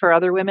 right? And for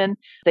other women,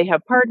 they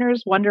have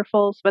partners,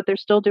 wonderful, but they're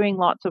still doing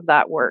lots of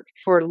that work.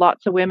 For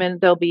lots of women,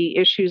 there'll be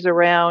issues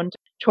around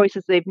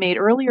choices they've made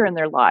earlier in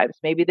their lives.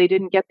 Maybe they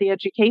didn't get the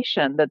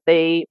education that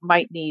they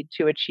might need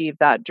to achieve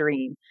that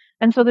dream.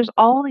 And so there's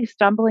all these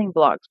stumbling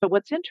blocks. But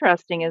what's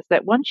interesting is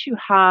that once you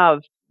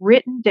have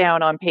written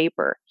down on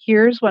paper,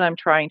 here's what I'm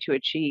trying to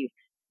achieve,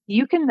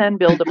 you can then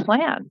build a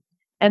plan.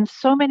 And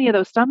so many of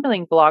those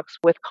stumbling blocks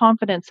with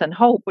confidence and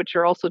hope, which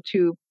are also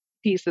two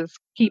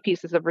key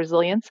pieces of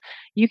resilience,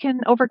 you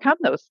can overcome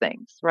those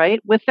things, right?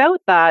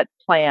 Without that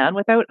plan,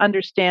 without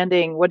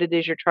understanding what it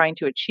is you're trying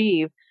to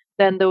achieve,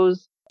 then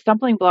those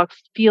stumbling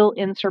blocks feel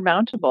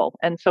insurmountable.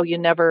 And so you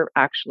never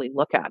actually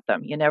look at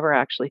them. You never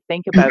actually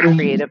think about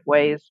creative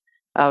ways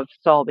of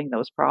solving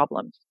those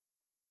problems.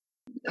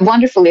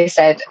 Wonderfully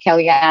said,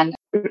 Kelly Ann.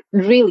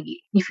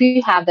 Really, if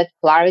you have that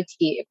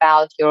clarity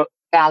about your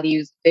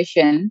values,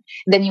 vision,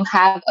 then you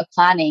have a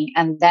planning,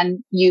 and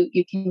then you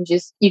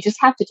just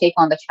have to take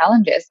on the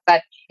challenges.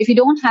 But if you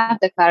don't have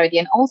the clarity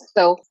and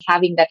also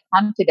having that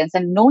confidence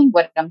and knowing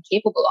what I'm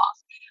capable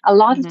of, a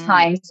lot of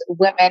times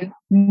women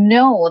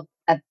know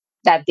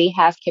that they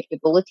have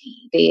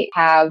capability,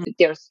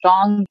 they're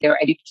strong, they're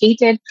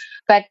educated,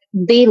 but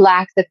they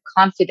lack the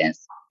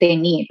confidence they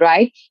need,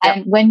 right? Yep.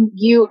 And when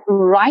you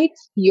write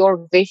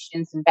your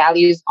visions and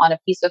values on a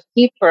piece of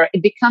paper,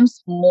 it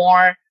becomes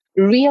more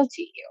real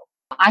to you.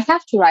 I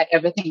have to write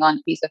everything on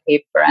a piece of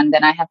paper and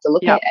then I have to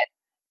look at it.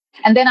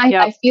 And then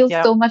I feel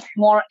so much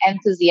more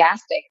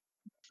enthusiastic.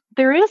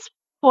 There is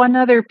one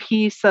other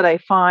piece that I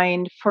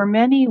find for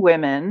many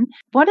women,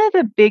 one of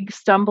the big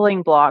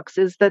stumbling blocks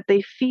is that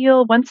they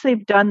feel once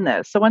they've done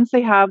this, so once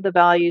they have the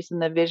values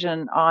and the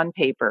vision on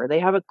paper, they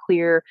have a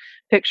clear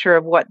picture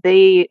of what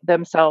they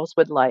themselves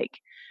would like.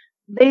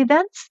 They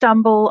then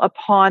stumble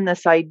upon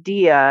this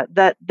idea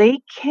that they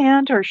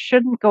can't or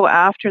shouldn't go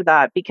after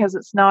that because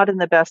it's not in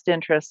the best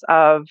interest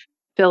of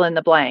fill in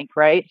the blank,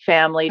 right?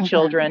 Family,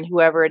 children,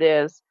 whoever it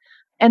is.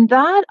 And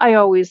that I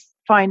always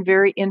find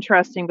very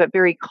interesting, but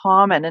very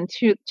common. And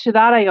to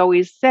that, I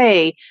always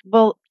say,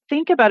 well,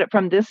 think about it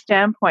from this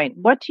standpoint.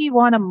 What do you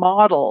want to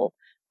model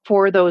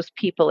for those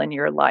people in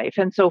your life?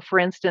 And so, for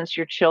instance,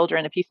 your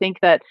children, if you think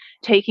that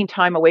taking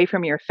time away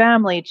from your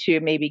family to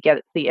maybe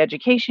get the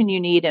education you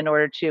need in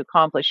order to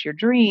accomplish your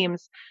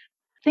dreams,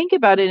 think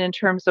about it in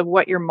terms of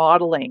what you're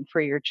modeling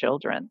for your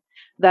children.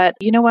 That,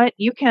 you know what,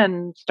 you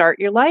can start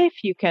your life,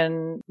 you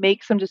can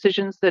make some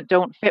decisions that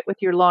don't fit with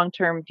your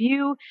long-term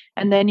view,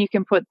 and then you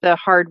can put the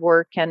hard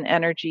work and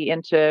energy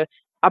into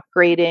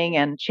upgrading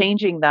and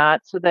changing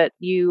that so that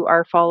you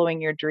are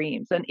following your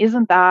dreams. And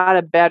isn't that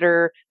a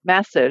better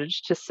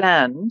message to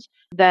send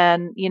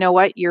than, you know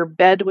what, your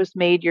bed was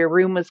made, your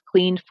room was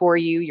cleaned for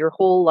you your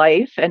whole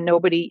life, and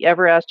nobody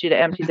ever asked you to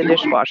empty the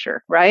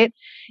dishwasher, right?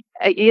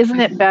 Isn't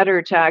it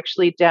better to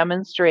actually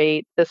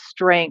demonstrate the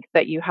strength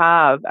that you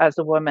have as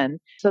a woman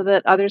so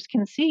that others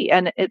can see?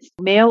 And it's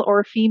male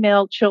or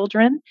female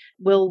children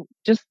will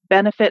just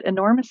benefit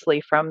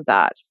enormously from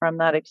that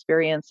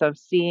experience of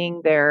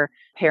seeing their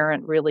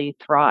parent really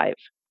thrive.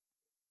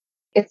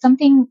 It's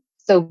something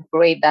so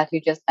great that you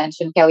just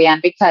mentioned, Kelly Ann,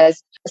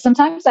 because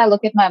sometimes I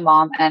look at my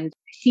mom and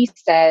she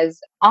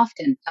says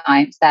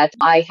oftentimes that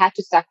I had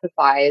to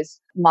sacrifice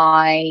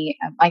my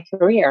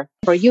career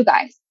for you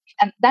guys.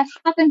 And that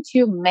happened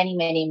to many,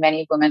 many,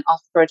 many women of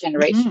her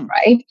generation,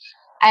 right?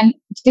 And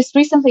just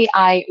recently,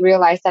 I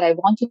realized that I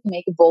want to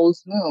make a bold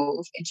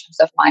move in terms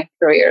of my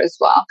career as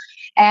well.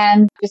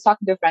 And just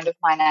talking to a friend of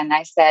mine, and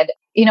I said,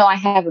 you know, I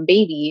have a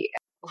baby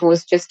who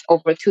is just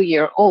over 2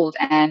 years old,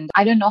 and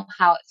I don't know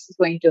how it's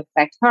going to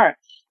affect her.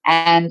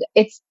 And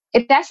it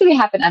actually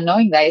happened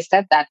unknowingly. I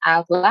said that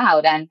out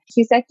loud. And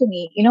she said to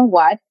me, you know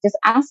what? Just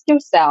ask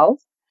yourself,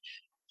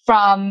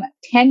 from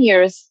 10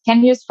 years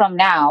from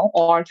now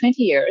or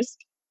 20 years,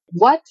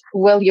 what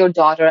will your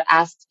daughter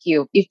ask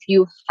you if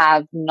you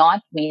have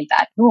not made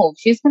that move?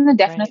 She's going to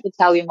definitely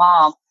tell you,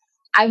 Mom,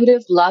 I would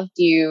have loved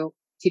you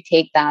to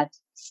take that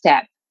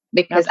step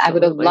because I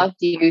would have loved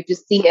you to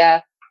see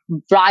a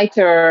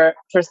brighter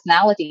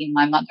personality in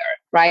my mother,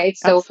 right?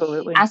 So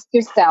ask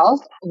yourself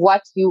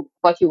what you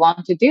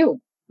want to do.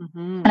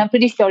 And I'm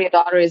pretty sure your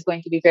daughter is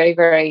going to be very,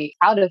 very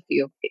proud of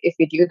you if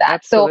you do that.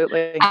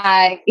 Absolutely.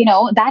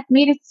 So, that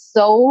made it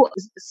so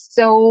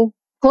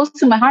close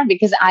to my heart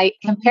because I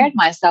compared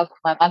myself to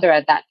my mother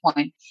at that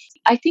point.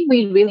 I think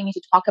we really need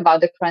to talk about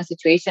the current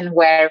situation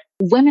where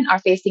women are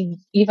facing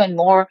even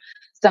more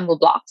stumble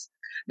blocks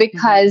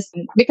because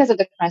of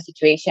the current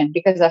situation,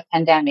 because of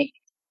pandemic.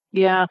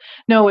 Yeah,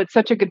 no, it's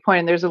such a good point.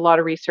 And there's a lot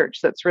of research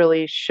that's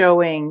really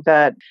showing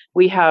that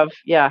we have,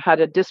 had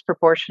a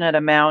disproportionate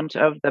amount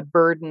of the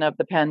burden of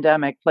the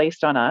pandemic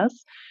placed on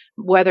us,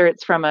 whether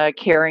it's from a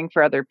caring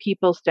for other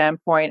people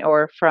standpoint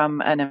or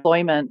from an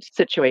employment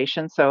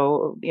situation.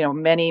 So,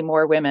 many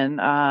more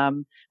women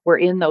were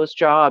in those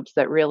jobs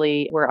that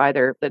really were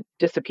either that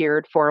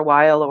disappeared for a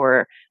while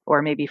or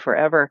maybe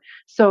forever.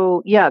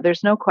 So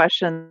there's no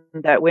question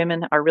that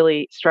women are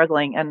really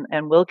struggling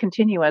and will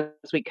continue as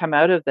we come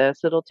out of this.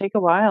 It'll take a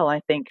while,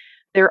 I think.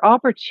 Their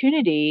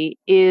opportunity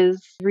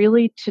is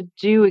really to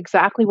do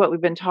exactly what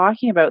we've been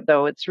talking about,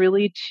 though. It's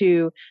really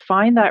to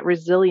find that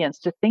resilience,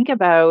 to think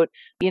about,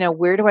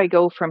 where do I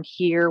go from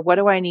here? What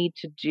do I need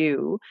to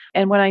do?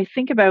 And when I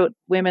think about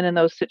women in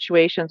those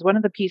situations, one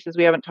of the pieces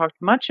we haven't talked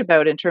much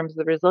about in terms of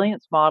the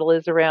resilience model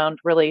is around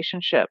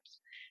relationships.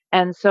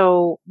 And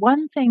so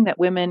one thing that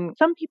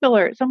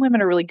some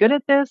women are really good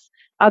at this,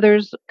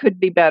 others could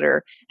be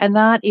better. And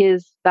that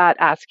is that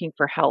asking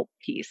for help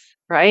piece,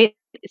 right?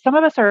 Some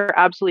of us are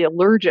absolutely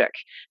allergic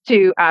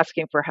to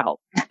asking for help.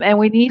 And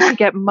we need to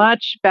get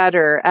much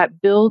better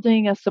at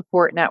building a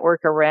support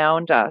network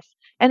around us.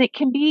 And it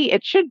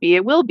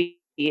will be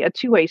a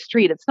two-way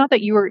street. It's not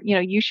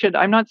that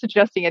I'm not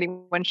suggesting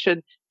anyone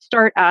should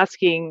start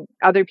asking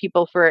other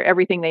people for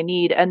everything they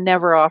need and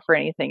never offer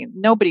anything.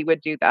 Nobody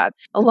would do that.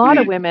 A lot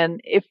of women,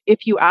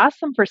 if you ask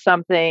them for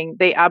something,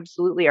 they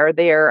absolutely are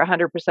there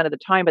 100% of the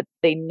time, but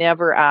they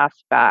never ask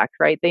back,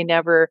 right? They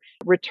never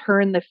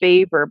return the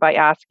favor by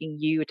asking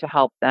you to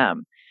help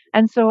them.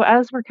 And so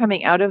as we're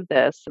coming out of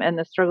this and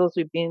the struggles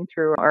we've been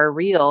through are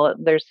real,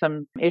 there's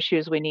some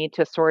issues we need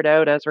to sort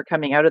out as we're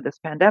coming out of this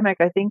pandemic.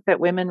 I think that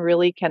women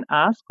really can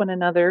ask one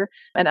another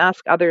and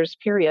ask others,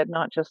 period,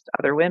 not just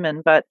other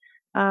women, but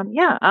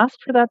ask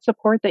for that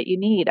support that you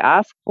need.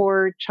 Ask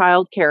for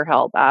childcare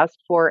help. Ask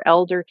for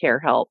elder care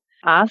help.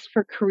 Ask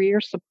for career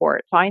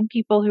support. Find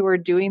people who are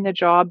doing the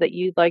job that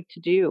you'd like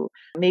to do.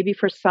 Maybe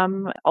for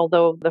some,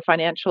 although the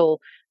financial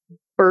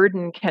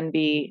burden can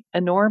be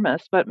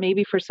enormous, but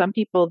maybe for some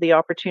people, the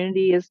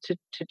opportunity is to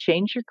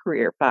change your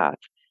career path.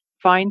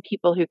 Find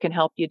people who can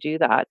help you do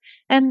that.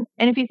 And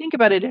if you think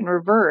about it in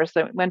reverse,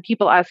 when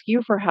people ask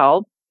you for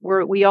help,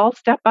 we all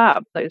step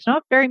up. There's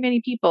not very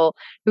many people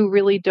who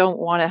really don't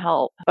want to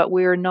help, but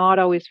we're not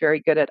always very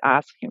good at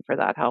asking for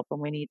that help, and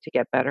we need to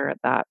get better at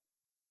that.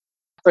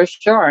 For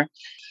sure.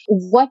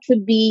 What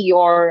would be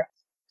your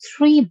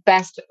 3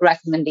 best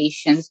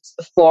recommendations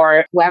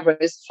for whoever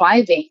is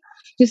striving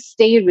to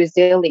stay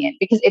resilient?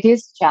 Because it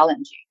is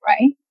challenging,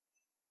 right?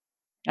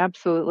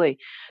 Absolutely.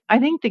 I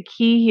think the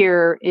key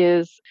here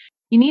is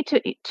you need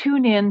to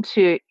tune in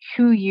to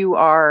who you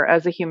are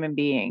as a human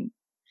being.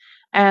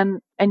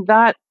 And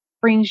that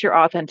brings your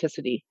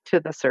authenticity to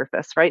the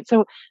surface, right?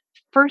 So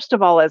first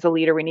of all, as a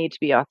leader, we need to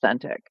be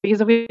authentic,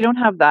 because if we don't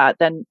have that,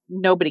 then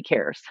nobody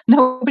cares.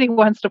 Nobody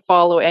wants to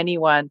follow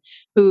anyone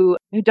who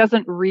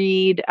doesn't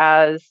read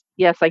as,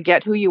 yes, I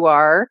get who you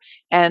are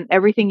and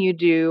everything you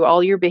do,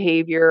 all your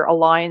behavior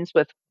aligns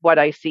with what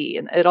I see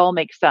and it all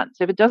makes sense.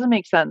 If it doesn't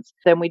make sense,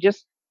 then we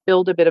just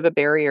build a bit of a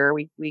barrier.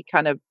 We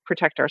kind of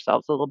protect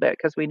ourselves a little bit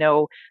because we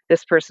know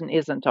this person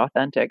isn't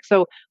authentic.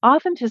 So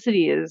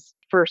authenticity is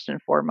first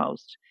and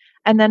foremost.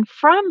 And then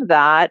from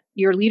that,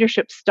 your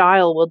leadership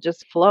style will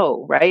just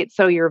flow, right?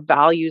 So your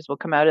values will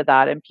come out of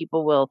that and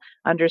people will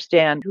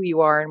understand who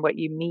you are and what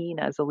you mean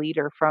as a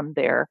leader from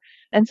there.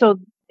 And so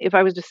if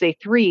I was to say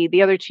 3,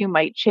 the other 2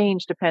 might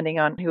change depending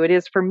on who it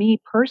is. For me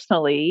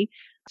personally,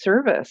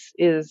 service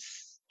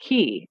is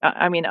key.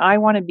 I mean, I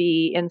want to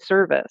be in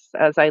service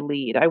as I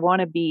lead. I want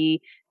to be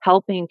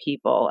helping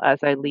people as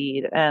I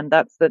lead. And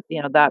that's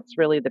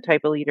really the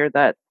type of leader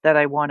that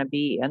I want to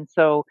be. And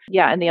so,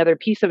 and the other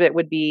piece of it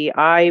would be,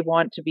 I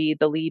want to be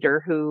the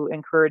leader who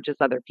encourages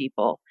other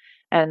people.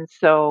 And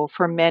so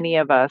for many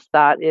of us,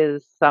 that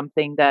is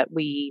something that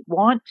we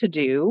want to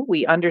do.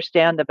 We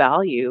understand the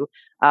value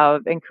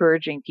of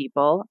encouraging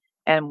people.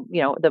 And,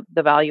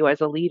 the value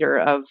as a leader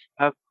of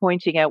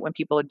pointing out when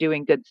people are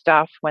doing good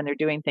stuff, when they're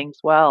doing things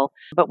well,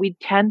 but we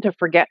tend to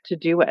forget to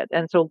do it.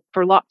 And so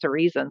for lots of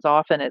reasons,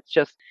 often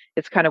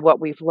it's kind of what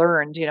we've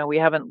learned. We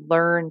haven't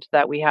learned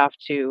that we have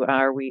to,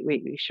 or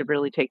we should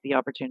really take the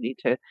opportunity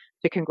to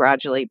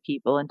congratulate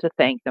people and to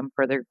thank them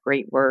for their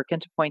great work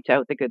and to point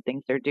out the good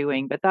things they're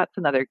doing. But that's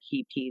another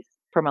key piece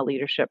from a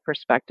leadership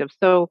perspective.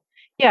 So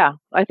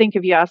I think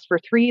if you ask for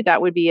 3,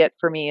 that would be it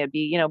for me. It'd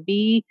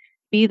be,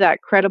 be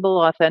that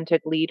credible,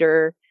 authentic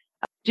leader,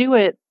 do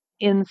it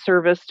in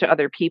service to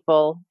other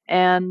people,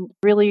 and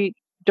really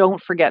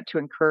don't forget to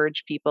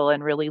encourage people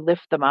and really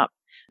lift them up,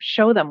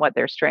 show them what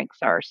their strengths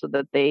are so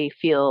that they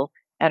feel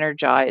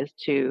energized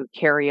to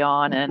carry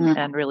on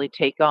and really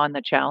take on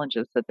the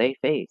challenges that they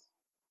face.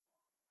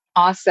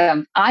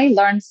 Awesome. I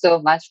learned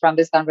so much from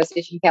this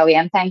conversation, Kelly,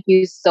 and thank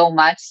you so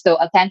much. So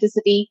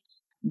authenticity,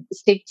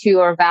 stick to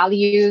your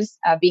values,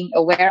 being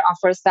aware of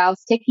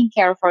ourselves, taking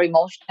care of our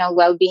emotional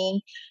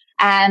well-being,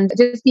 and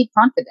just be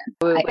confident.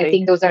 I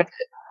think those are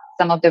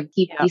some of the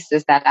key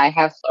pieces that I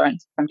have learned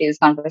from today's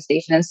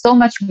conversation, and so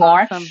much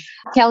more. Awesome.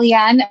 Kelly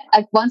Ann,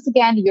 once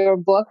again, your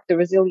book, The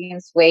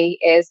Resilience Way,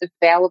 is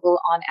available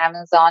on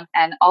Amazon,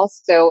 and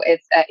also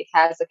it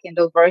has a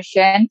Kindle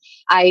version.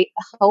 I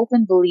hope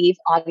and believe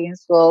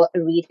audience will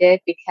read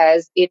it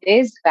because it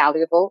is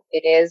valuable.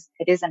 It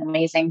is an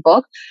amazing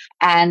book,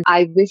 and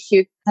I wish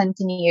you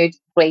continued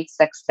great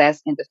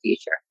success in the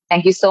future.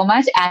 Thank you so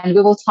much, and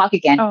we will talk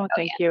again. Oh,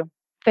 thank you.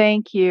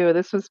 Thank you.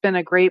 This has been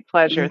a great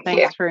pleasure.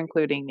 Thanks for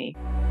including me.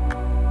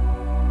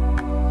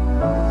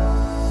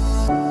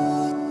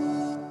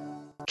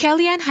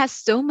 Kelly Ann has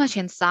so much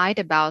insight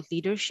about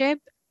leadership.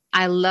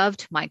 I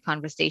loved my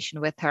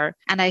conversation with her,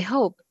 and I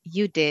hope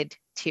you did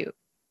too.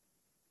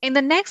 In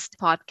the next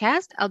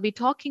podcast, I'll be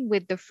talking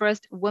with the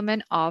first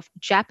woman of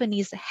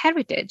Japanese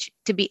heritage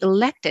to be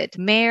elected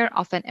mayor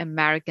of an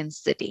American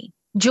city.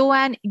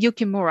 Joanne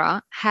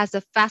Yukimura has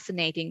a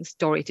fascinating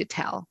story to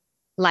tell.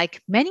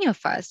 Like many of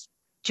us,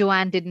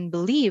 Joanne didn't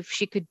believe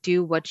she could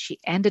do what she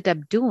ended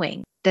up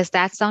doing. Does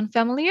that sound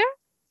familiar?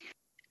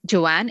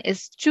 Joanne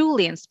is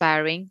truly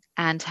inspiring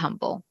and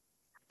humble.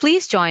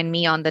 Please join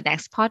me on the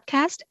next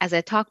podcast as I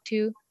talk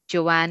to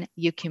Joanne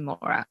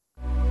Yukimura.